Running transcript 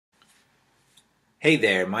Hey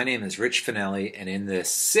there, my name is Rich Finelli, and in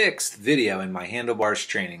this sixth video in my Handlebars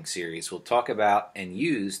training series, we'll talk about and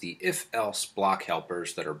use the if-else block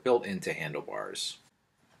helpers that are built into Handlebars.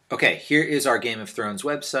 Okay, here is our Game of Thrones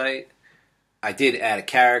website. I did add a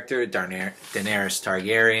character, Daenerys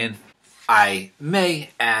Targaryen. I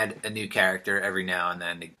may add a new character every now and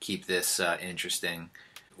then to keep this interesting.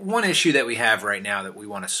 One issue that we have right now that we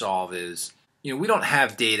want to solve is, we don't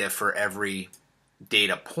have data for every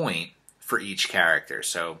data point for each character.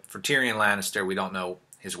 So for Tyrion Lannister, we don't know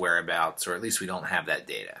his whereabouts, or at least we don't have that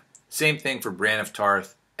data. Same thing for Bran of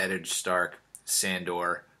Tarth, Eddard Stark,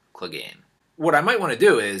 Sandor, Clegane. What I might want to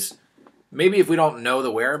do is, maybe if we don't know the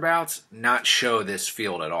whereabouts, not show this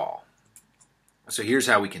field at all. So here's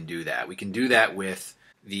how we can do that. We can do that with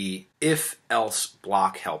the if-else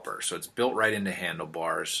block helper. So it's built right into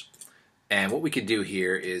Handlebars. And what we can do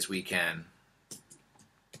here is we can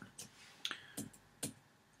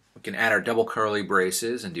add our double curly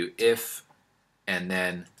braces and do if, and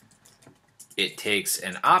then it takes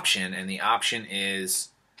an option, and the option is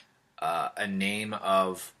a name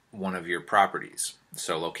of one of your properties.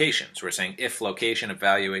 So location. So we're saying if location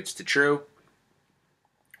evaluates to true,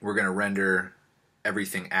 we're going to render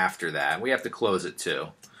everything after that. We have to close it too.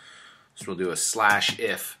 So we'll do a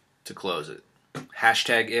 /if to close it.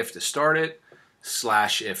 Hashtag if to start it,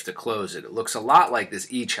 /if to close it. It looks a lot like this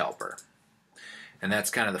each helper. And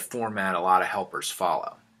that's kind of the format a lot of helpers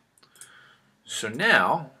follow. So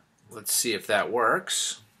now, let's see if that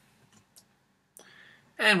works.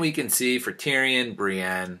 And we can see for Tyrion,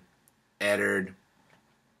 Brienne, Eddard,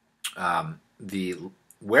 the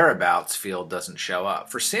whereabouts field doesn't show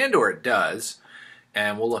up. For Sandor it does,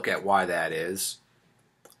 and we'll look at why that is.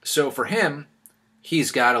 So for him,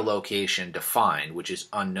 he's got a location defined, which is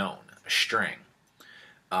unknown, a string.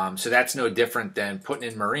 So that's no different than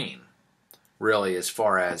putting in Marine, really, as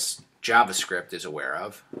far as JavaScript is aware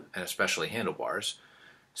of, and especially Handlebars.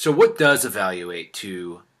 So what does evaluate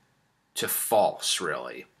to false,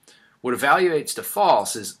 really? What evaluates to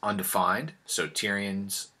false is undefined, so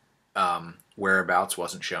Tyrion's whereabouts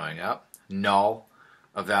wasn't showing up. Null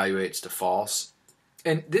evaluates to false.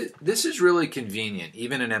 And this is really convenient.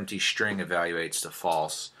 Even an empty string evaluates to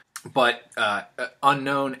false. But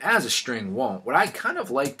unknown as a string won't. What I kind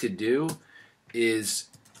of like to do is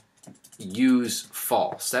use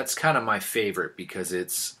false. That's kind of my favorite because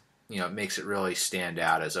it's, it makes it really stand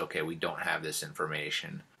out as, okay, we don't have this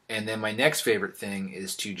information. And then my next favorite thing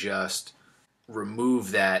is to just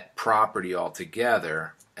remove that property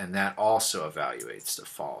altogether, and that also evaluates to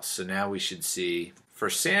false. So now we should see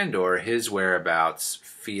for Sandor, his whereabouts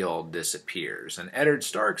field disappears. And Eddard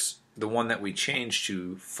Stark's, the one that we changed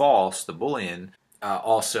to false, the Boolean,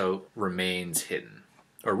 also remains hidden.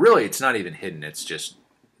 Or really, it's not even hidden, it's just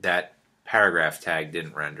that paragraph tag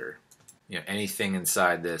didn't render. Anything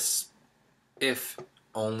inside this if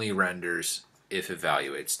only renders if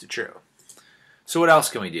evaluates to true. So what else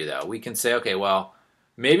can we do though? We can say, okay, well,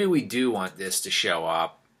 maybe we do want this to show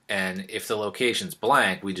up, and if the location's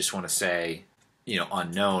blank, we just want to say,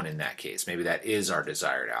 unknown in that case. Maybe that is our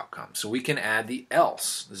desired outcome. So we can add the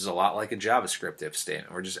else. This is a lot like a JavaScript if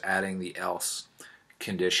statement. We're just adding the else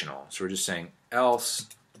conditional. So we're just saying else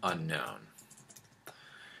unknown.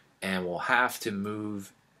 And we'll have to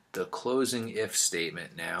move the closing if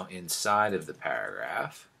statement now inside of the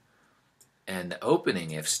paragraph, and the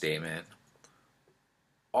opening if statement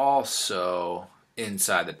also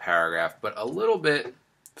inside the paragraph, but a little bit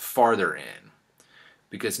farther in,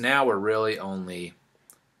 because now we're really only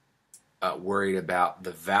worried about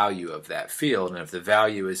the value of that field, and if the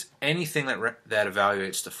value is anything that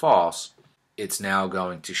evaluates to false, it's now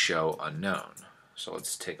going to show unknown. So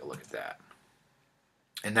let's take a look at that.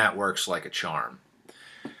 And that works like a charm.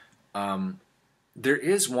 There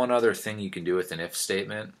is one other thing you can do with an if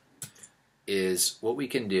statement. Is what we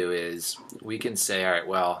can do is we can say, all right,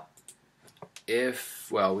 well,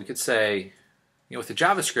 we could say, with the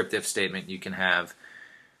JavaScript if statement, you can have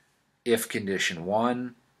if condition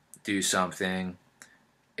 1, do something.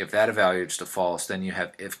 If that evaluates to false, then you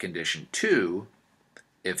have if condition 2.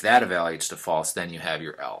 If that evaluates to false, then you have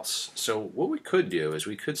your else. So what we could do is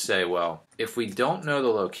we could say, well, if we don't know the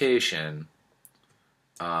location,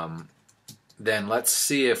 then let's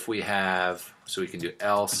see if we have, so we can do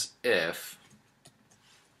else if,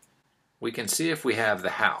 we can see if we have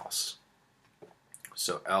the house.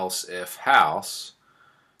 So else if house,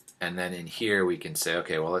 and then in here we can say,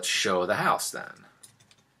 okay, well, let's show the house then.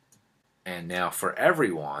 And now for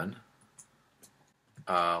everyone,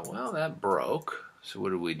 well, that broke. So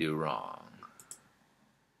what did we do wrong?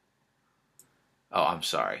 Oh, I'm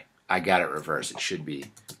sorry. I got it reversed. It should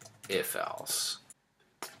be if else.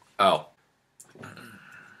 Oh,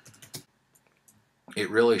 it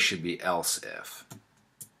really should be else if.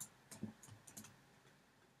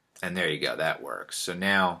 And there you go, that works. So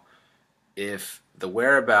now if the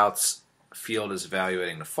whereabouts field is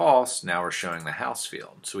evaluating to false, now we're showing the house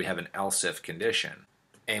field. So we have an else if condition.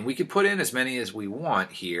 And we could put in as many as we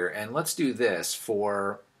want here, and let's do this.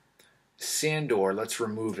 For Sandor, let's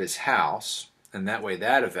remove his house, and that way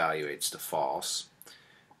that evaluates to false.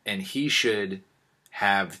 And he should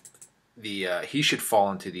have he should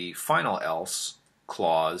fall into the final else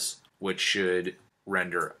clause, which should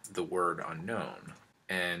render the word unknown.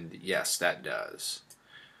 And yes, that does.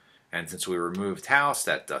 And since we removed house,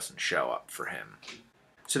 that doesn't show up for him.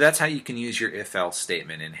 So that's how you can use your if-else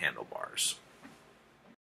statement in Handlebars.